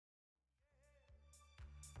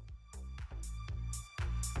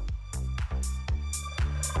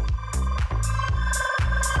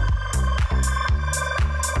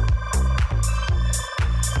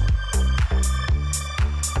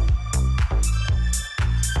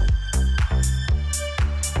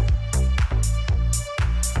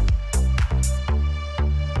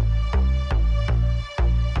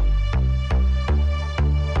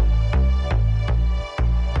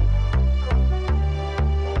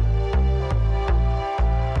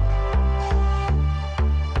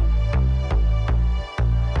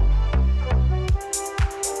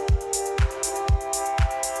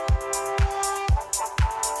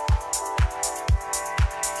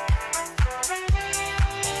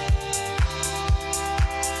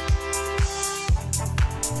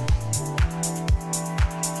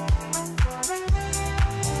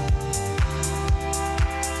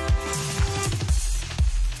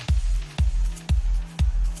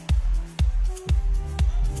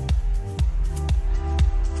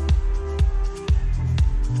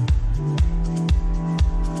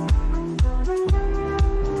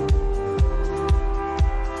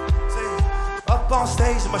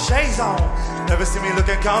haze on. Never see me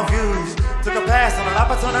looking confused. Took a pass on an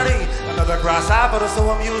opportunity. Another cross-eye, but it's so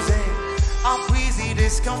amusing. I'm queasy,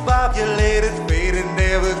 discombobulated, faded,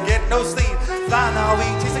 never get no sleep. Flying all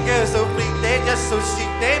week, chasing girls so fleet, they just so chic,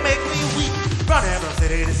 they make me weak. Running from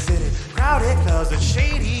city to city, crowded clubs with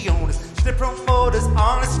shady owners. The promoters,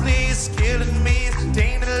 honestly, it's killing me, it's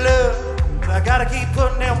tainted love. But I gotta keep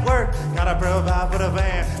putting in work, gotta provide for the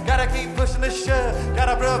van, gotta keep pushing the shirt,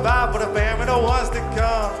 gotta provide for the family, the ones to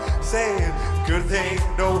come. Saying, good thing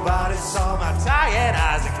nobody saw my tired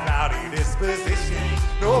eyes and cloudy disposition.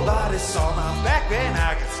 Nobody saw my back when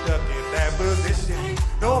I got stuck in that position.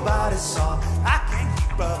 Nobody saw, I can't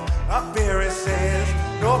keep up appearances.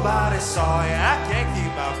 Nobody saw, yeah, I can't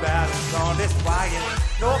keep my balance on this wire.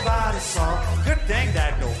 Nobody saw, good thing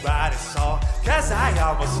that nobody saw. Cause I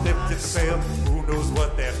almost slipped in the fail. Who knows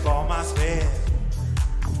what that for my spell?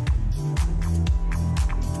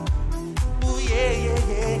 Ooh, yeah, yeah,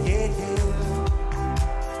 yeah, yeah, yeah.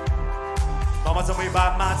 Mama told me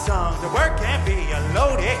about my tongue, the word can be a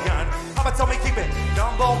loaded gun. Mama told me keep it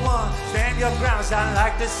number one, stand your ground, shine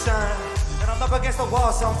like the sun. And I'm up against the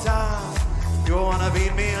wall sometimes. You wanna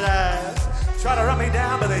beat me last, try to run me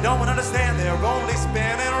down, but they don't understand, they're only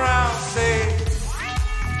spinning around. Say,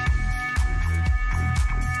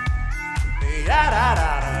 da da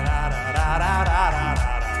da da da da da da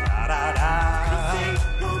da da.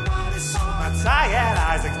 My tired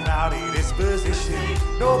eyes and cloudy disposition.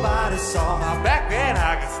 Nobody saw my back when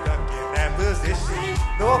I got stuck in that position.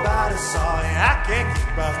 Nobody saw it, I can't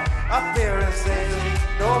keep up appearances.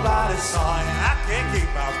 Nobody saw it, I can't keep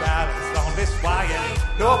my balance on this wire.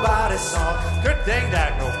 Nobody saw, good thing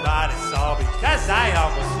that nobody saw, because I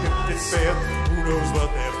almost slipped and fell. Who knows what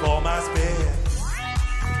they're for my spell?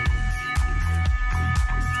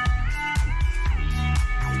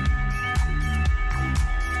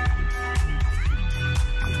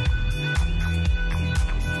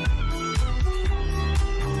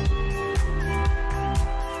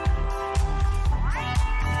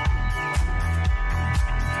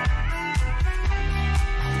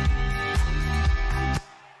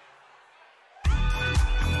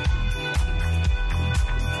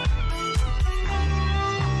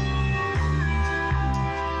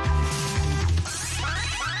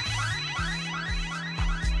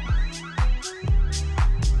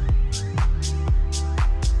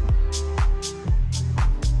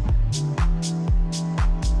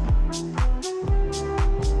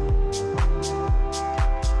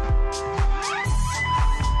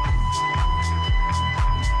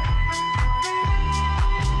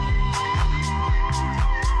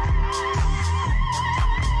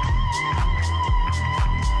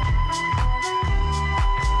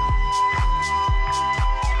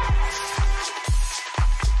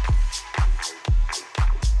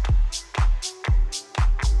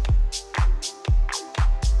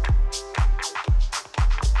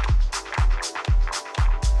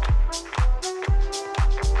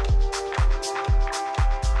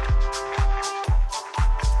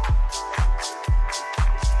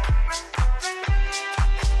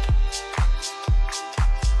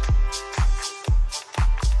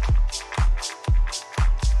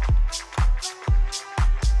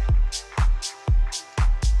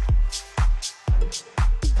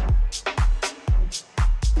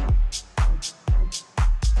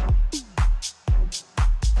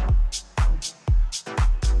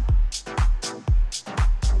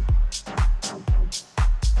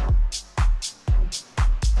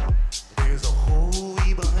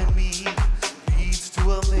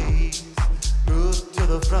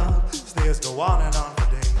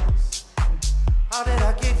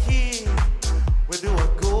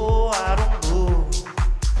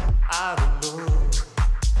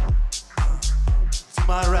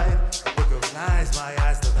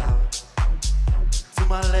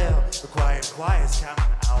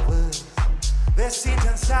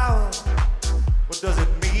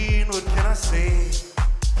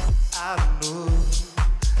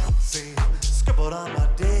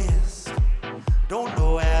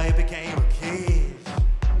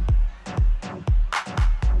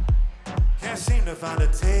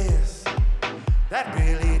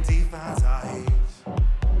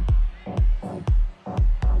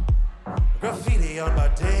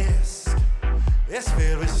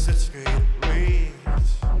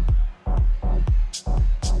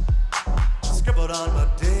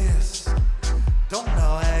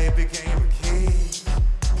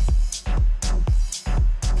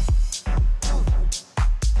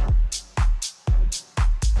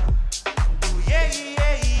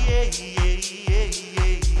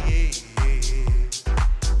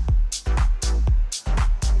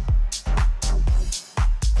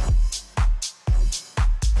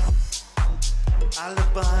 I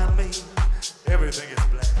look behind me, everything is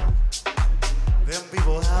black. Them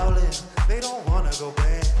people howling, they don't wanna go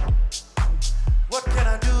back. What can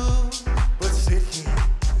I do but sit here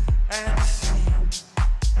and sing?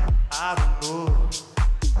 I don't know.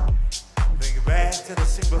 Think back to the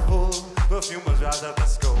scene before, perfumers rise out the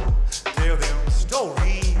skull. Tell them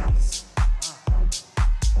stories.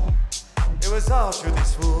 It was all truth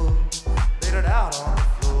is full, laid it out on the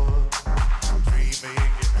floor. Dreaming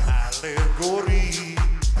in allegory,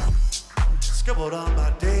 scribbled on my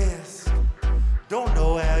desk. Don't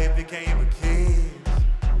know how it became a kid.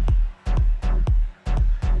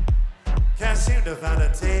 Can't seem to find a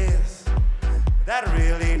test that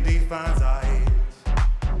really defines our age.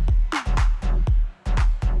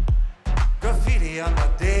 Graffiti on my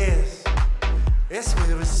desk, it's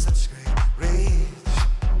where it's such great rage.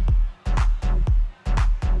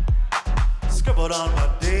 Scribbled on my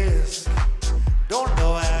desk, don't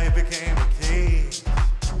know how it became a cage.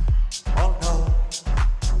 Oh no.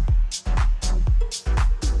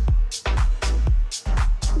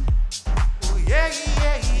 Ooh, yeah,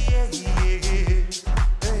 yeah, yeah, yeah, yeah.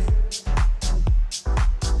 Hey.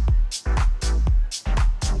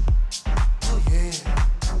 Oh yeah.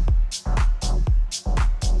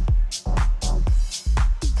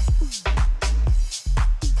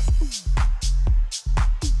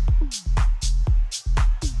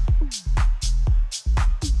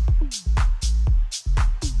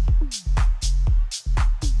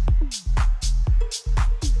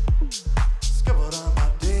 Scribbled on my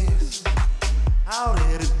desk, how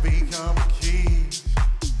did it become a key?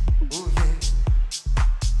 Ooh yeah.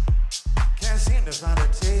 Can't seem to find a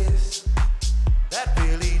test that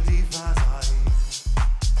really defines our age.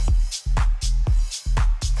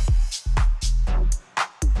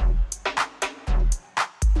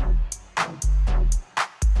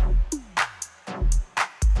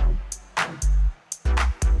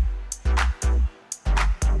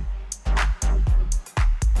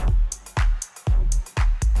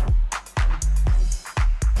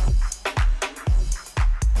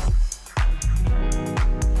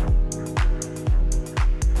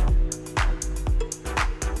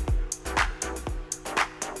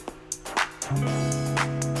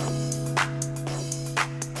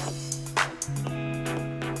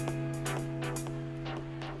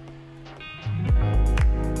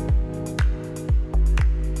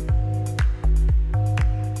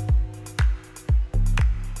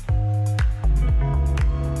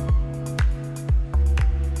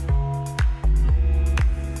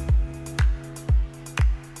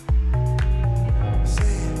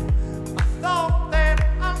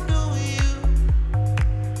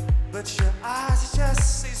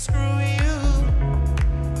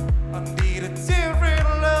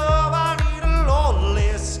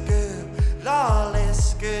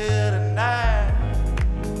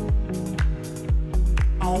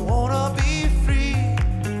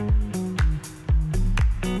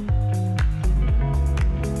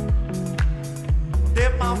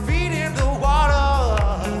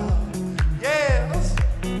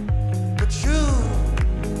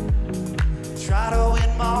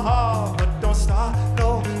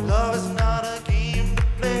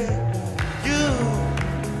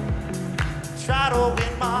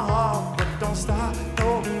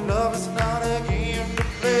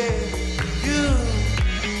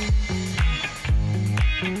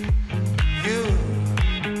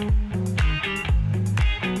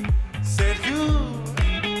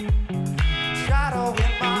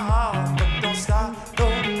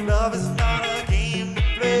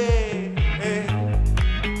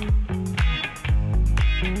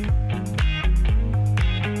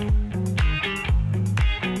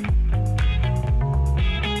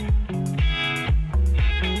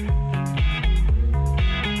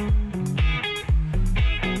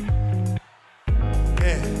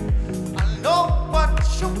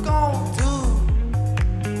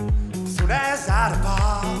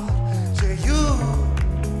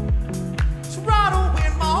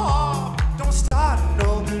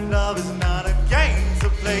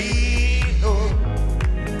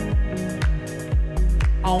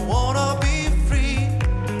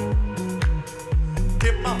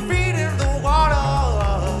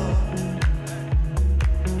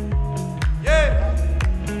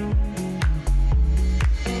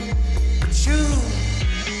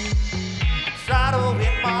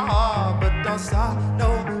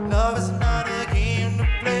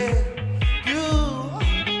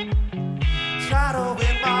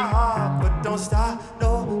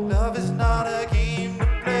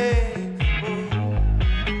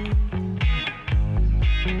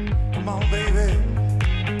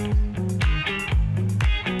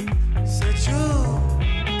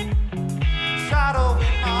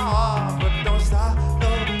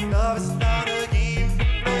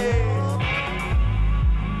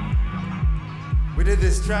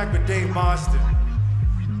 this track with Dave Marston.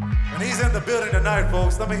 And he's in the building tonight,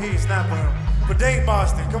 folks. Let me hear you snap for him. For Dave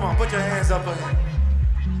Marston, come on, put your hands up for him.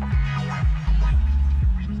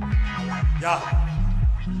 Yeah.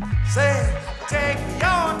 Say, take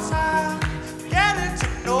your time, getting to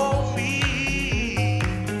know me.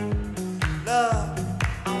 Love,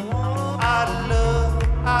 I love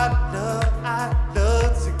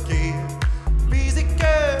to give. Busy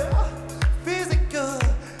girl, physical,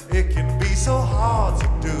 it can be so hard to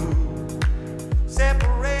do.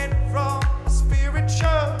 Separate from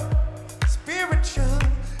spiritual,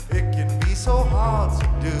 it can be so hard to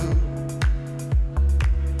do.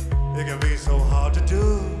 It can be so hard to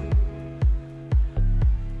do.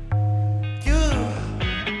 You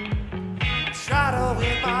try to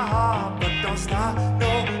win my heart, but don't stop.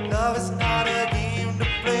 No, love is not a game to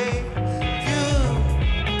play. You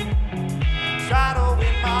try to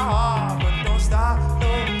win my heart, but don't stop. No,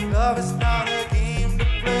 love is not a game to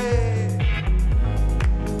play.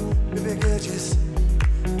 Baby girl, just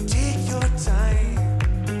take your time.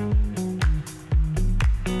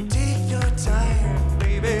 Take your time,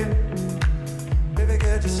 baby. Baby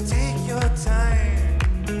girl, just take your time.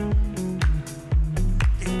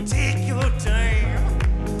 Yeah, take your time.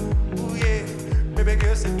 Ooh yeah. Baby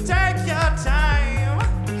girl, say take your time.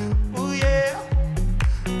 Ooh yeah.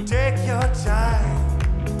 Take your time.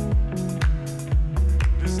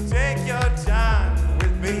 Just take your time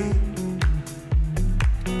with me.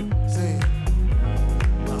 Say,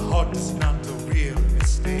 my heart is not a real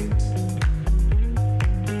estate.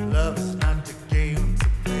 Love is not the game to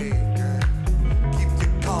play, girl. Keep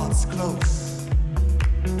your cards close.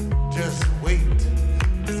 Just wait,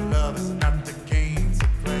 'cause love is not the game to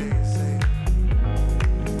play. Say,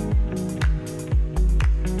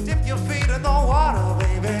 dip your feet in the water,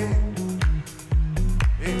 baby.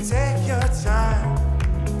 And take your time.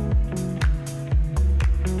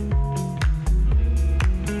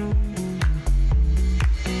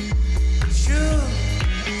 You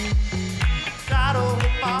try to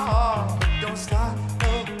win my heart, but don't stop.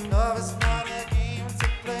 No, love is not a game to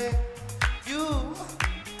play. You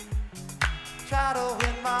try to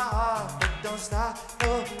win my heart, but don't stop.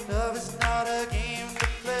 No, love is not a game to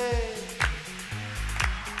play.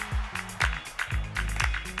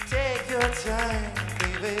 Take your time,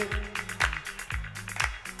 baby.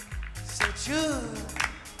 Said you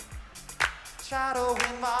try to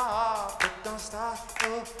win my heart, but don't stop. No,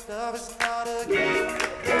 love is not a game to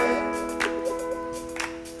play.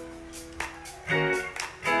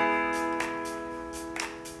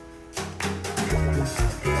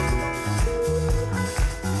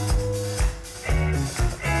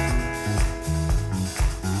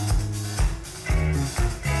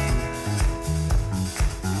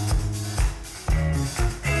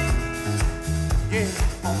 Yeah,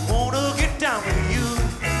 I wanna get down with you.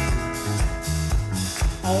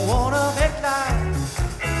 I wanna make life.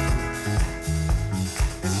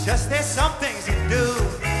 It's just there's some things you do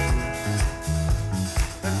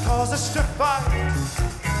that cause a strip fight.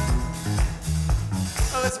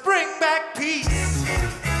 Let's bring back peace.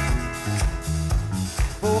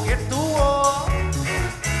 Forget the war.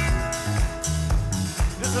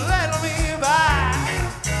 Just let me by.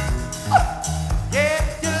 Yeah,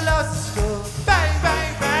 your love's good. Bang,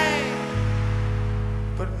 bang, bang.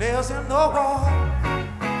 Put nails in the wall.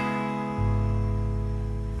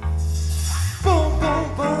 Boom, boom,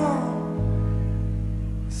 boom.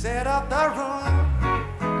 Set up the room.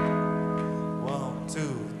 1,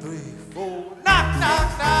 2, 3, 4. Knock, knock,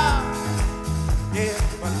 knock. Yeah,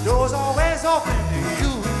 my door's always open to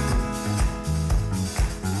you.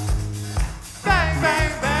 Bang,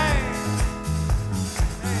 bang, bang.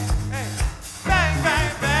 Hey, hey. Bang,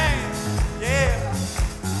 bang, bang. Yeah.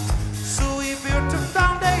 So we built a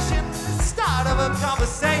foundation, the start of a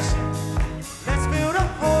conversation. Let's build a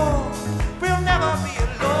home. We'll never be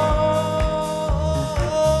alone.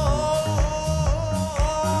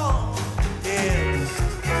 Yeah.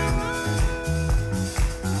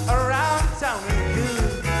 Around town with you,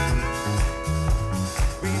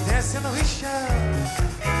 we dance and we shout.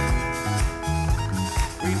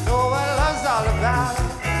 We know what love's all about.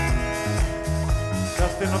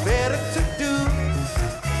 Nothing better to do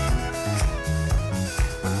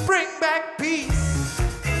but bring back peace.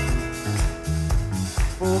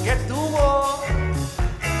 Forget the war.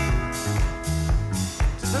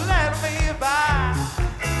 Just let me by.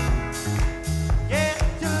 Yeah,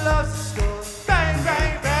 your love's good. Bang,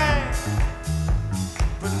 bang, bang.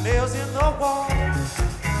 Put nails in the wall.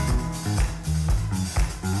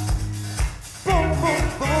 Boom, boom,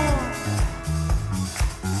 boom.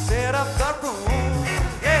 Set up the room.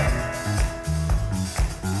 Yeah.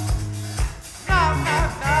 Knock,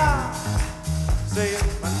 knock, Baby,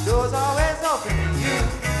 my door's always open to you.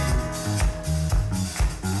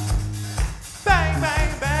 Bang,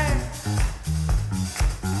 bang, bang.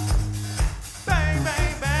 Bang,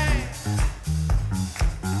 bang, bang.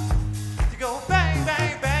 You go bang,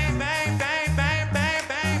 bang, bang, bang, bang, bang, bang,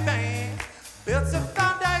 bang, bang. Builds a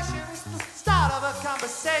foundation, it's the start of a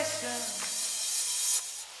conversation.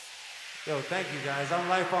 Yo, thank you guys. I'm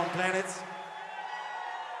Life on Planets.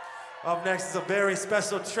 Up next is a very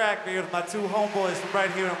special track here with my two homeboys from right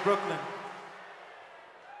here in Brooklyn.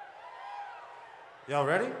 Y'all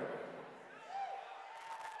ready?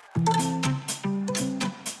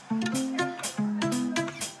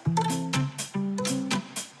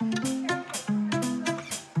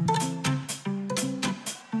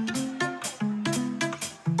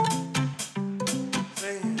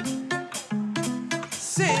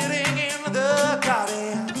 Sitting in the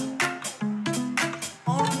garden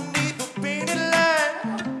underneath the painted light,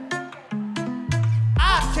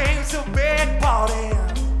 I came to beg pardon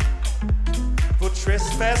for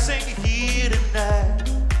trespassing here tonight.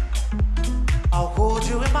 I'll hold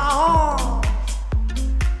you in my arms.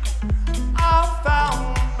 I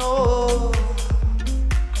found no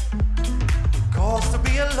cause to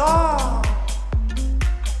be alarmed.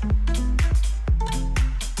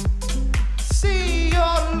 See,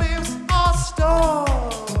 your lips are stone.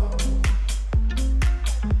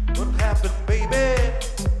 What happened, baby?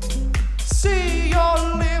 See, your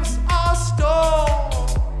lips are stone.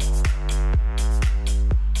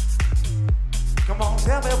 Come on,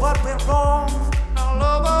 tell me what went wrong all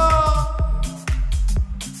over.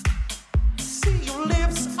 See, your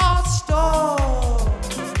lips are stone.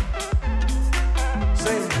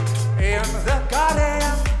 Say, in the garden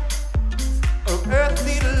of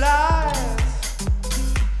earthly life,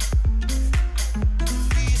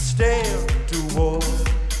 stand to war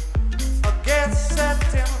against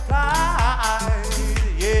certain pride.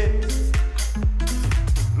 Yes,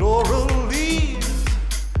 laurel leaves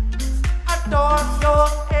adorn your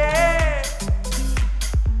head.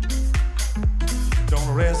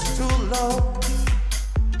 Don't rest too low.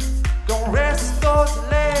 Don't rest those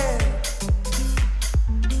legs.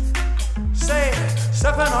 Say,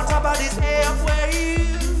 surfing on top of these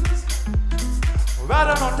airwaves,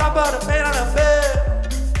 riding on top of the pain of the bed.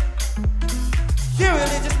 You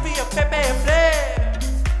really just be a pepe flare.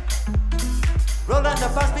 Rolling the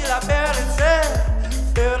bus be like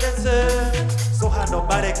Berlin, so high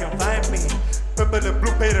nobody can find me. Purple and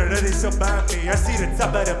blue painted ready to bind me. I see the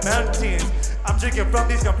top of the mountains. I'm drinking from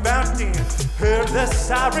these fountains. Heard the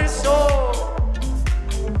siren song.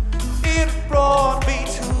 It brought me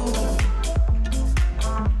to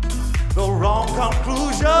the wrong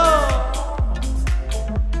conclusion.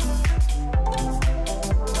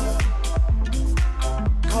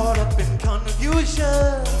 Caught up in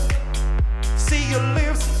confusion. See, your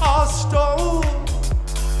lips are stone.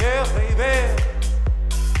 Yeah, baby.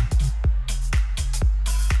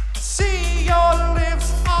 See, your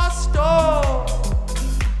lips are stone.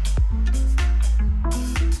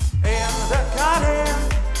 In the garden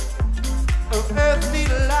of earthly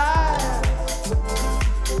life,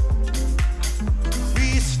 we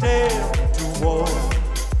stand to war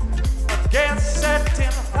against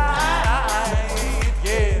certain pride.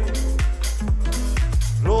 Yeah,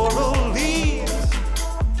 laurel leaves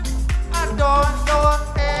adorn your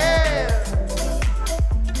head.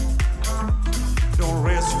 Don't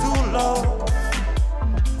rest too low.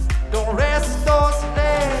 Don't rest those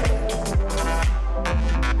legs.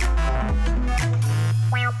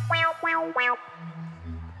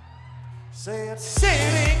 Say it's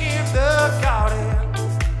sitting in the garden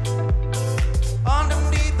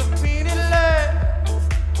underneath the painted light.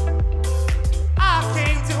 I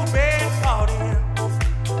came to beg pardon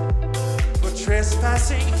for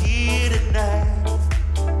trespassing here tonight.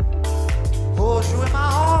 Hold you in my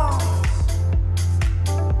arms.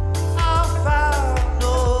 I found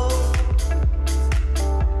no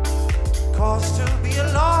cause to be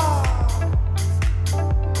alarmed.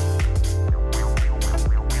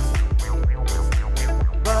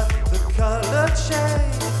 But the color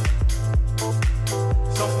changed.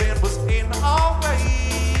 Something was in our way,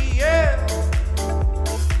 yeah.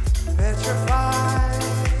 Petrified.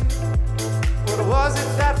 What was it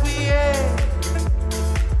that we ate?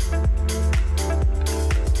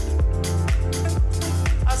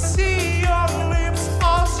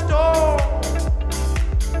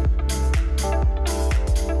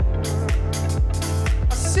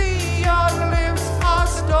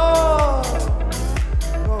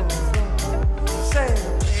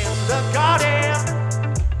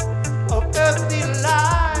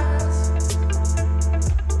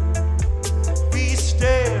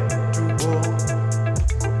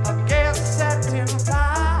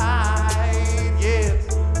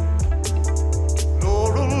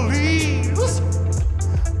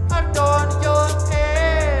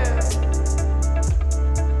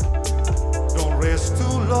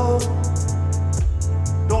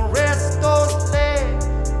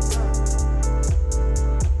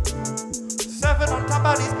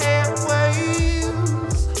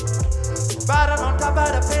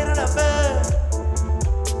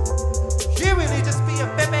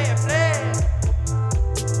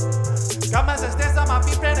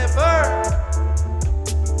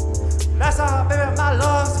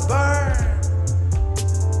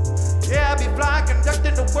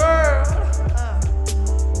 in the world.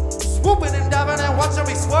 Swooping and diving and watching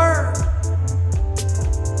me swerve.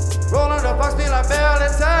 Rolling the box, be like Bell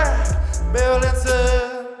and Turn, Bell and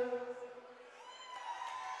Turn.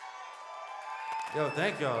 Yo,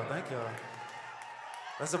 thank y'all, thank y'all.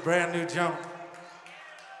 That's a brand new jump.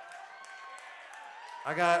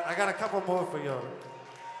 I got a couple more for y'all.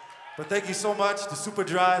 But thank you so much to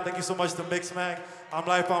Superdry. Thank you so much to Mixmag. I'm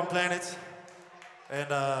Life on Planet. And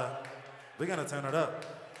we're gonna turn it up.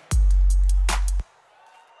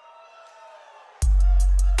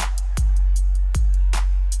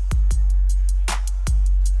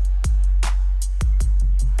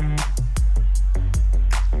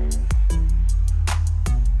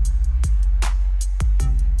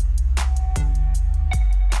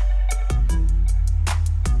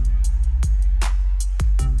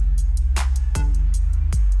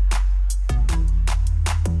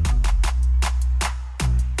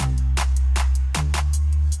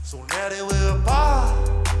 So now that we're apart,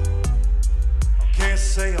 I can't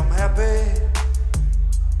say I'm happy.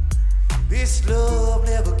 This love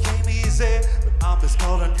never came easy, but I'm just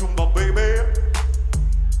calling you my baby.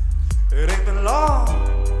 It ain't been long,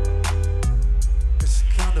 it's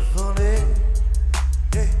kind of funny.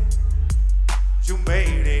 Yeah, you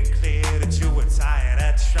made it clear that you were tired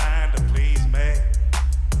of trying to please me,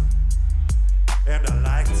 and I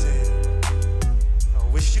liked it. I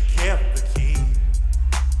wish you kept the key.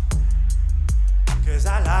 'Cause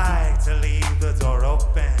I like to leave the door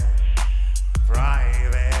open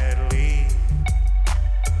privately,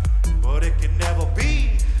 but it can never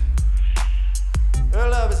be. Her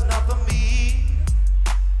love is not for me,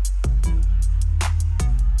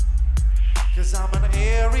 'cause I'm an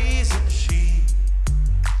Aries and she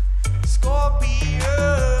Scorpio.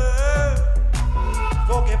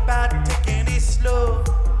 Forget about taking it slow.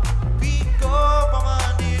 We go from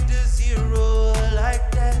 100 to 0 like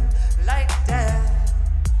that, like that.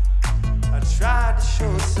 I tried to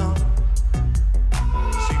show her some.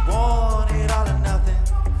 She wanted all or nothing.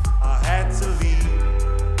 I had to leave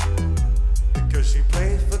because she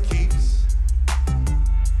played for keeps.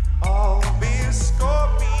 Oh, Miss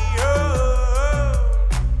Scorpio,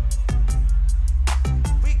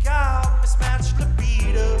 we got mismatched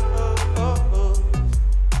libido.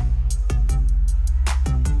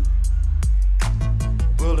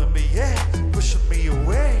 Pulling me in, pushing me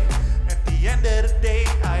away. At the end of the day,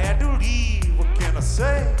 I had to leave. What can I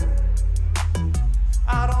say?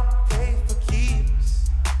 I don't pay for keeps.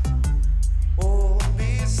 Oh,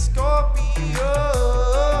 Miss Scorpio,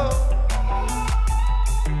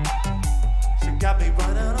 she got me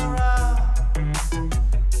running around.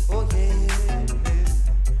 Oh yeah.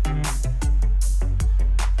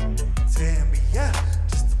 Tear me up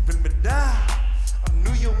just to bring me down. I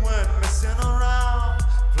knew you weren't messing around.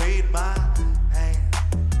 Played my hand.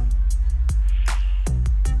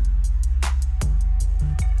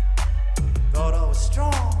 Thought I was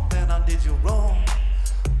strong, then I did you wrong.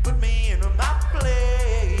 Put me in my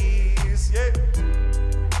place, yeah.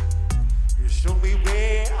 You showed me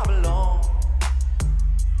where I belong,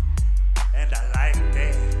 and I like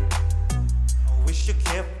that. I wish you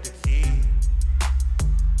kept the key,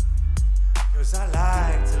 'cause I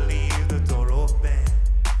like to leave the door open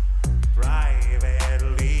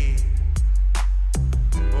privately,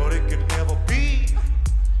 but it could never be.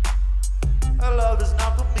 Her love is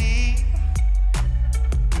not for me,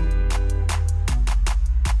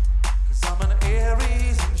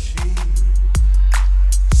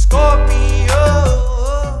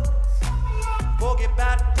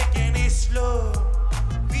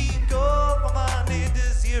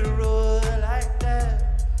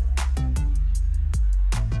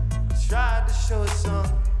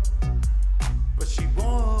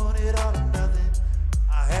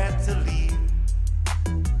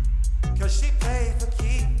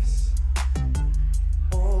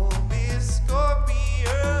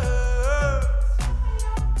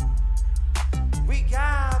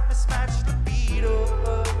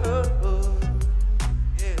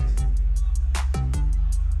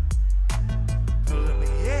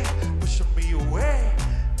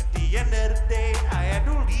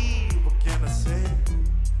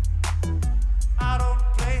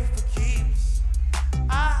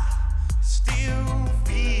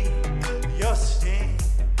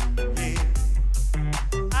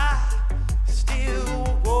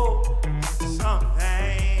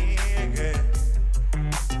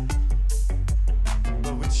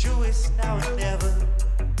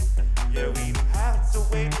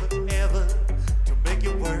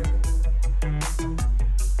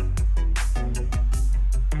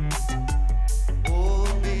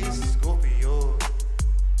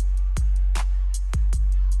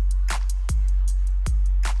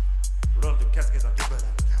 caskets on Jupiter.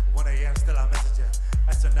 1 a.m. still I message ya.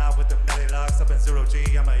 Astronaut with the melody locks up in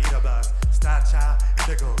 0G. I'm a eater boss. Star child,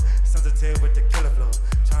 indigo. Sensitive with the killer flow.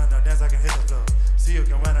 Trying to dance, I can hit the flow. See you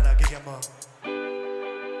can run and I'll give you more.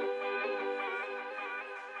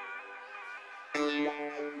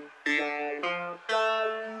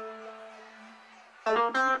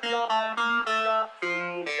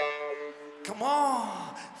 Come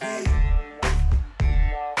on, yeah.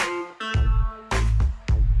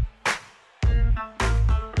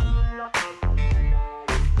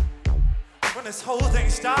 When this whole thing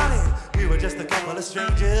started, we were just a couple of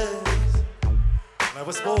strangers. I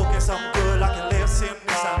was smoking something good like a lips in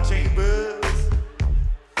the sound chambers.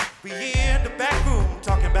 We here in the back room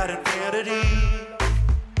talking about infinity.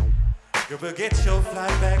 You will get your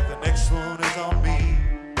flight back, the next one is on me.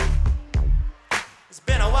 It's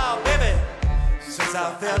been a while, baby, since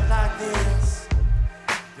I felt like this.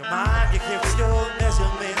 Your mind, your hips, your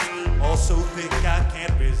measurements, all so thick I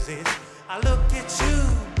can't resist. I look at you,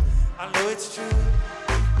 I know it's true.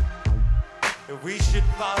 If we should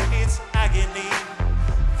part, it's agony.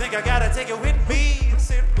 Think I gotta take it with me and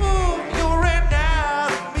say, ooh, you ran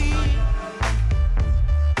out of me.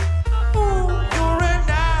 Ooh, you ran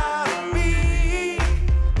out of me.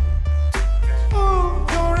 Ooh,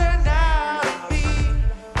 you ran out of me.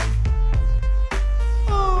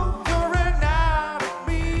 Ooh, you ran out of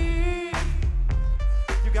me.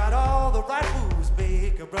 You got all the right moves,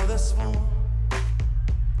 make a brother swoon.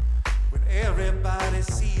 When everybody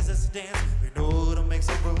sees us dance, we know to make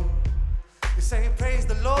some room. We say praise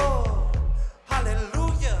the Lord,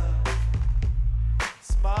 hallelujah.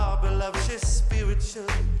 Small voluptuous spiritual,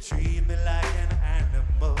 you treat me like an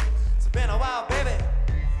animal. It's been a while, baby,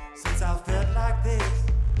 since I felt like this.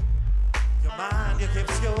 Your mind, your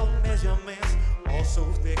hips, your measurements, all so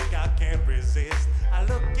thick I can't resist. I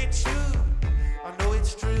look at you, I know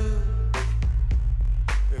it's true.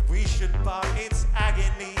 If we should part, it's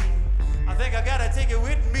agony. I think I gotta take it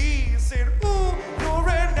with me. Saying, ooh, you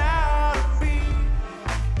ran out of me.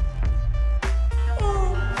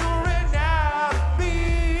 Ooh, you ran out of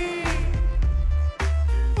me.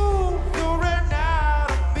 Ooh, you ran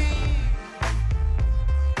out of me.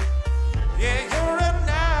 Yeah, you ran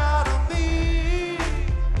out of me.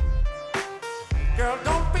 Girl,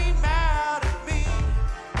 don't be mad at me.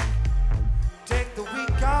 Take the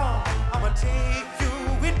week off, I'ma take you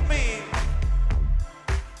with me.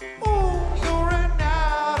 Ooh, you ran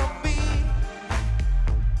out of me.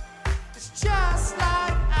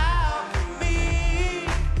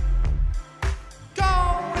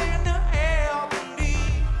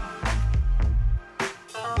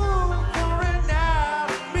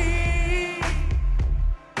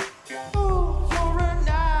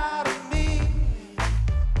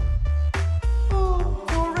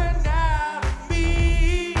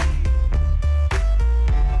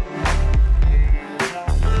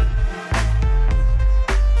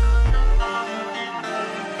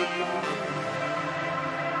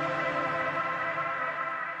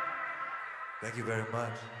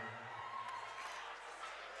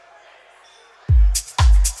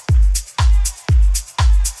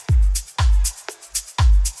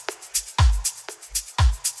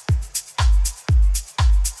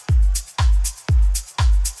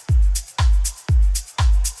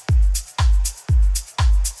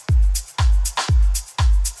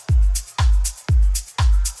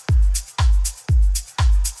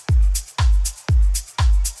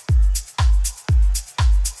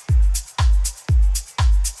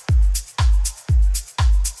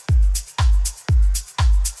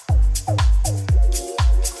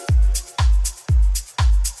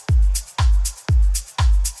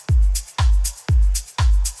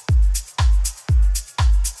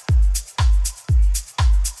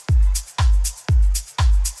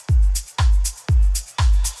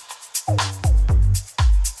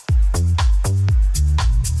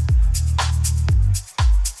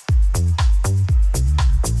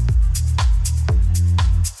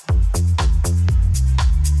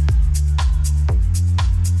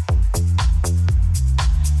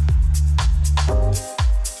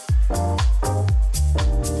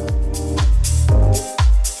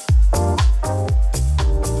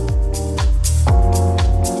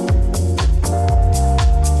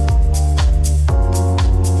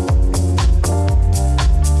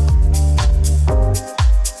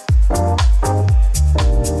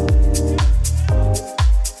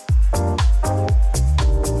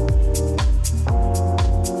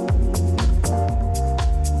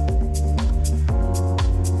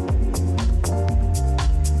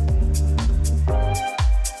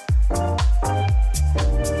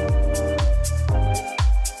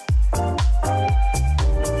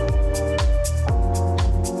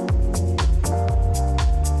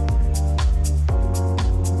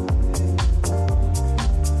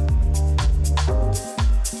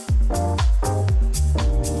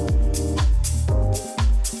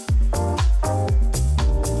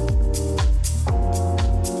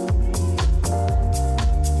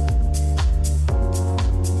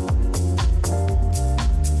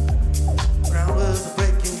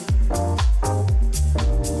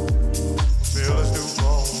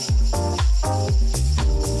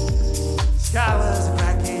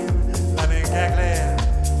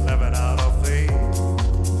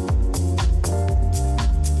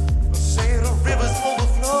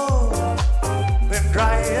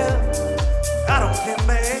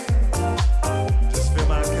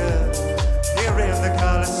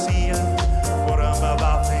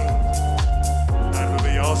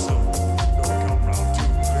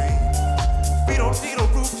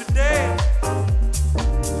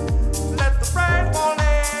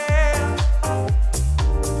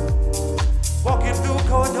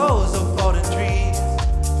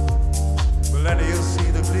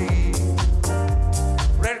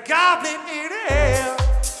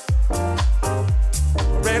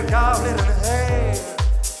 call it an hey.